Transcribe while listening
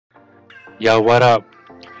Yo, what up?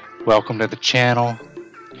 Welcome to the channel.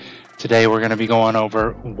 Today we're going to be going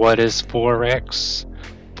over what is Forex.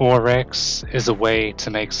 Forex is a way to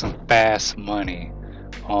make some fast money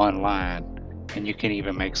online, and you can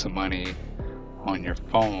even make some money on your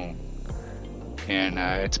phone. And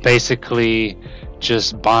it's basically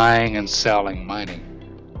just buying and selling money.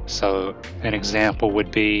 So an example would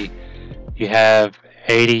be you have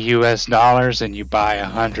 80 US dollars and you buy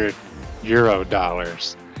 100 euro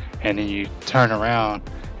dollars, and then you turn around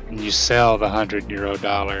and you sell the 100 euro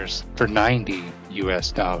dollars for 90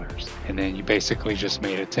 US dollars, and then you basically just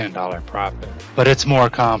made a $10 profit. But it's more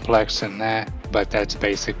complex than that, but that's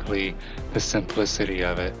basically the simplicity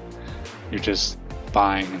of it. You're just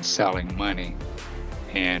buying and selling money.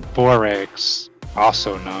 And Forex,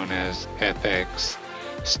 also known as FX,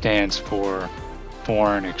 stands for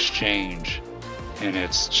foreign exchange, and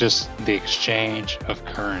it's just the exchange of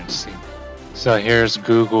currency. So here's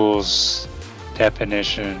Google's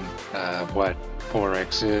definition of what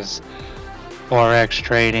Forex is. Forex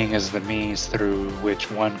trading is the means through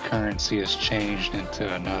which one currency is changed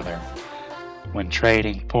into another. When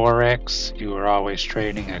trading Forex, you are always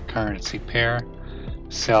trading a currency pair,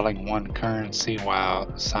 selling one currency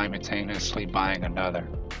while simultaneously buying another.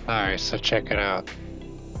 Alright, so check it out.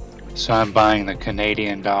 So I'm buying the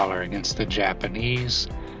Canadian dollar against the Japanese.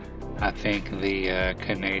 I think the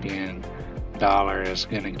Canadian dollar is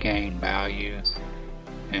going to gain value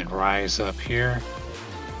and rise up here.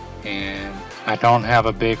 And I don't have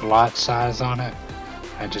a big lot size on it.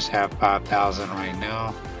 I just have 5,000 right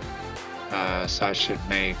now. So I should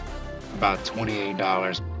make about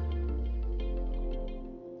 $28.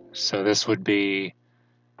 So this would be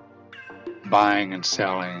buying and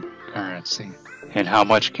selling currency. And how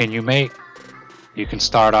much can you make? You can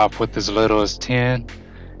start off with as little as 10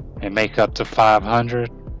 and make up to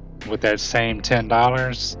 500 with that same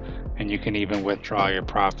 $10, and you can even withdraw your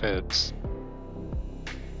profits.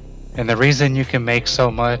 And the reason you can make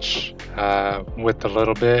so much with a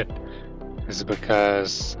little bit is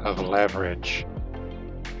because of leverage.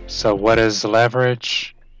 So what is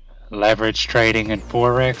leverage? Leverage trading in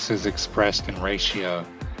Forex is expressed in ratio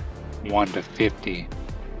 1 to 50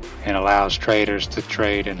 and allows traders to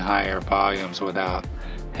trade in higher volumes without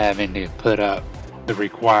having to put up the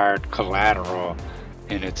required collateral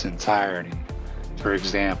in its entirety. For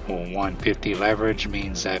example, 150 leverage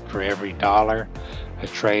means that for every dollar a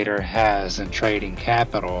trader has in trading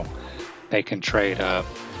capital, they can trade up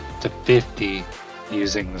to 50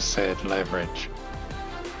 using the said leverage.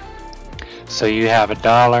 So you have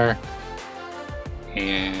 $1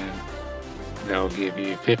 and they'll give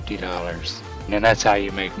you $50, and that's how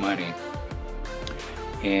you make money.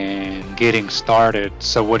 And getting started,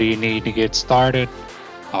 so what do you need to get started?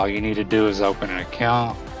 All you need to do is open an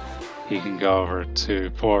account. You can go over to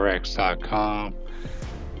forex.com.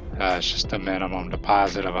 It's just a minimum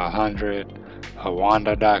deposit of 100.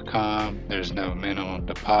 Awanda.com, there's no minimum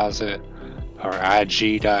deposit. Or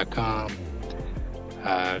IG.com,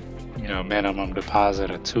 minimum deposit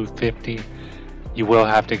of $250. You will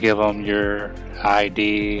have to give them your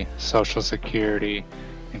ID, social security,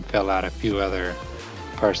 and fill out a few other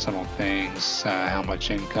personal things, how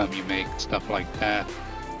much income you make, stuff like that.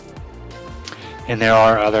 And there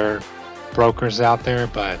are other brokers out there,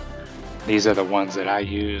 but these are the ones that I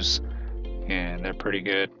use, and they're pretty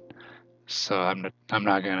good. So I'm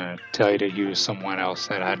not gonna tell you to use someone else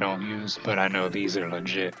that I don't use, but I know these are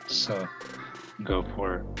legit, so go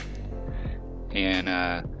for it.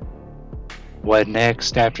 And what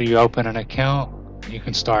next after you open an account? You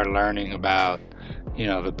can start learning about,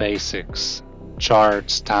 the basics: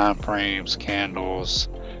 charts, time frames, candles,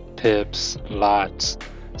 pips, lots,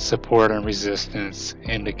 support and resistance,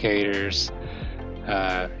 indicators.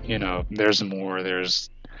 There's more. There's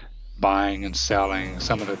buying and selling,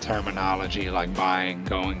 some of the terminology like buying,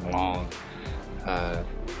 going long,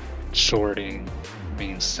 shorting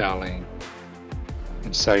means selling.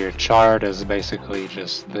 And so your chart is basically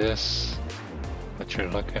just this, what you're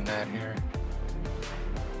looking at here.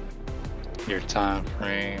 Your time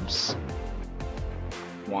frames,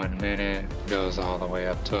 1 minute goes all the way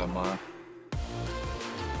up to a month.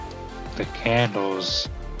 The candles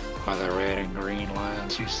are the red and green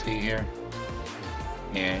lines you see here,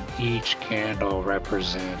 and each candle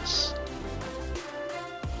represents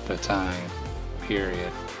the time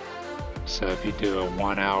period. So if you do a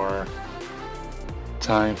 1 hour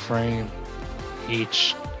time frame,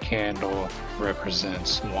 each candle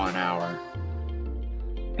represents 1 hour.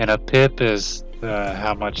 And a pip is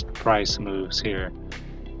how much the price moves here.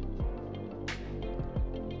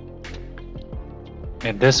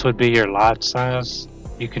 And this would be your lot size.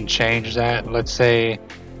 You can change that. Let's say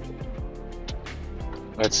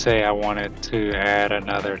let's say I wanted to add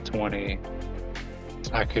another 20,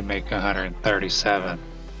 I could make 137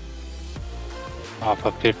 off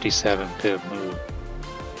a 57 pip move.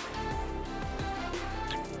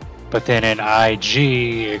 But then in IG,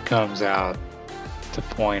 it comes out to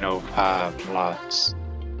 0.05 lots.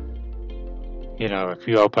 You know, if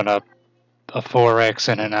you open up a Forex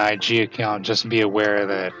and an IG account, just be aware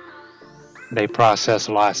that they process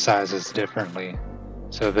lot sizes differently.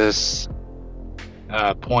 So this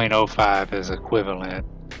 0.05 is equivalent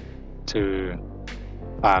to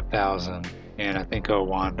 5,000, and I think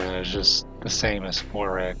Owanda is just the same as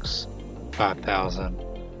Forex, 5,000.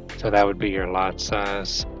 So that would be your lot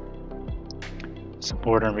size.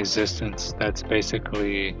 Support and resistance, that's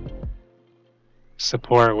basically,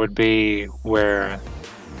 support would be where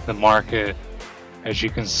the market, as you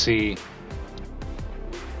can see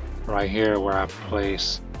right here where I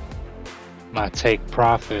place my take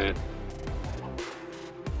profit,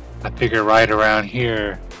 I figure right around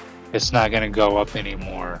here it's not going to go up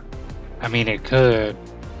anymore. I mean, it could,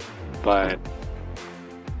 but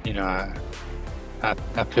you know,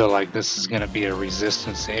 I feel like this is going to be a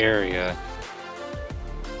resistance area,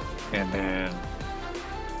 and then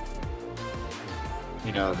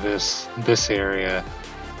you know, this area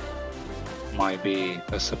might be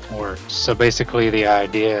a support. So basically the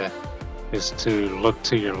idea is to look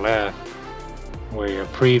to your left where your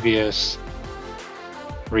previous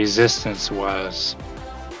resistance was,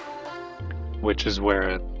 which is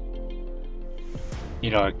where, you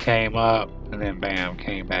know, it came up and then bam,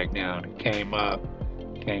 came back down. It came up,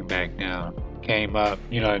 came back down, came up.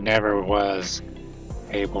 You know, it never was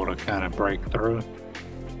able to kind of break through.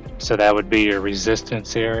 So that would be your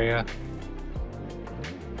resistance area.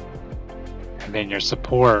 And then your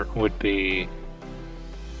support would be,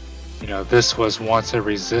 you know, this was once a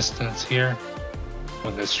resistance here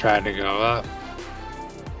when this tried to go up.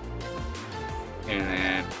 And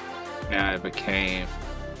then now it became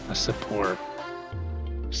a support.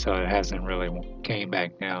 So it hasn't really came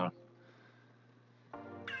back down.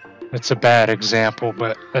 It's a bad example,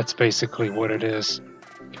 but that's basically what it is.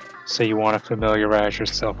 So you want to familiarize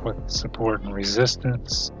yourself with support and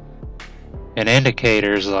resistance. And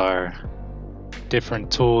indicators are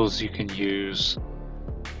different tools you can use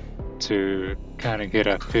to kind of get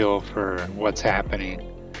a feel for what's happening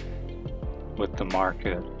with the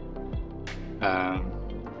market.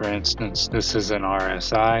 For instance, this is an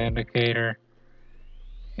RSI indicator,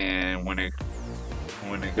 and when it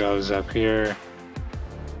goes up here,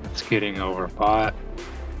 it's getting overbought.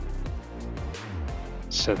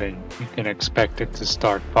 So then you can expect it to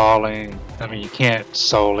start falling. I mean, you can't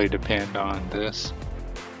solely depend on this,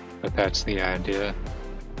 but that's the idea.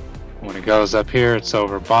 When it goes up here, it's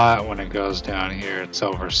overbought. When it goes down here, it's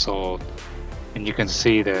oversold. And you can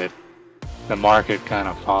see that the market kind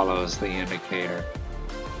of follows the indicator.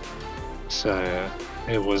 So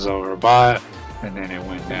it was overbought and then it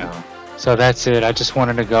went down. So that's it. I just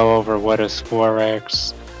wanted to go over what is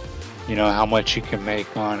Forex, you know, how much you can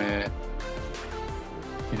make on it,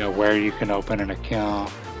 you know, where you can open an account,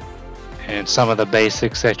 and some of the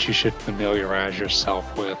basics that you should familiarize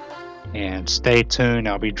yourself with. And stay tuned,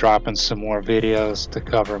 I'll be dropping some more videos to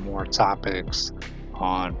cover more topics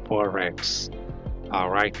on Forex.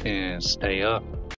 Alright then, stay up.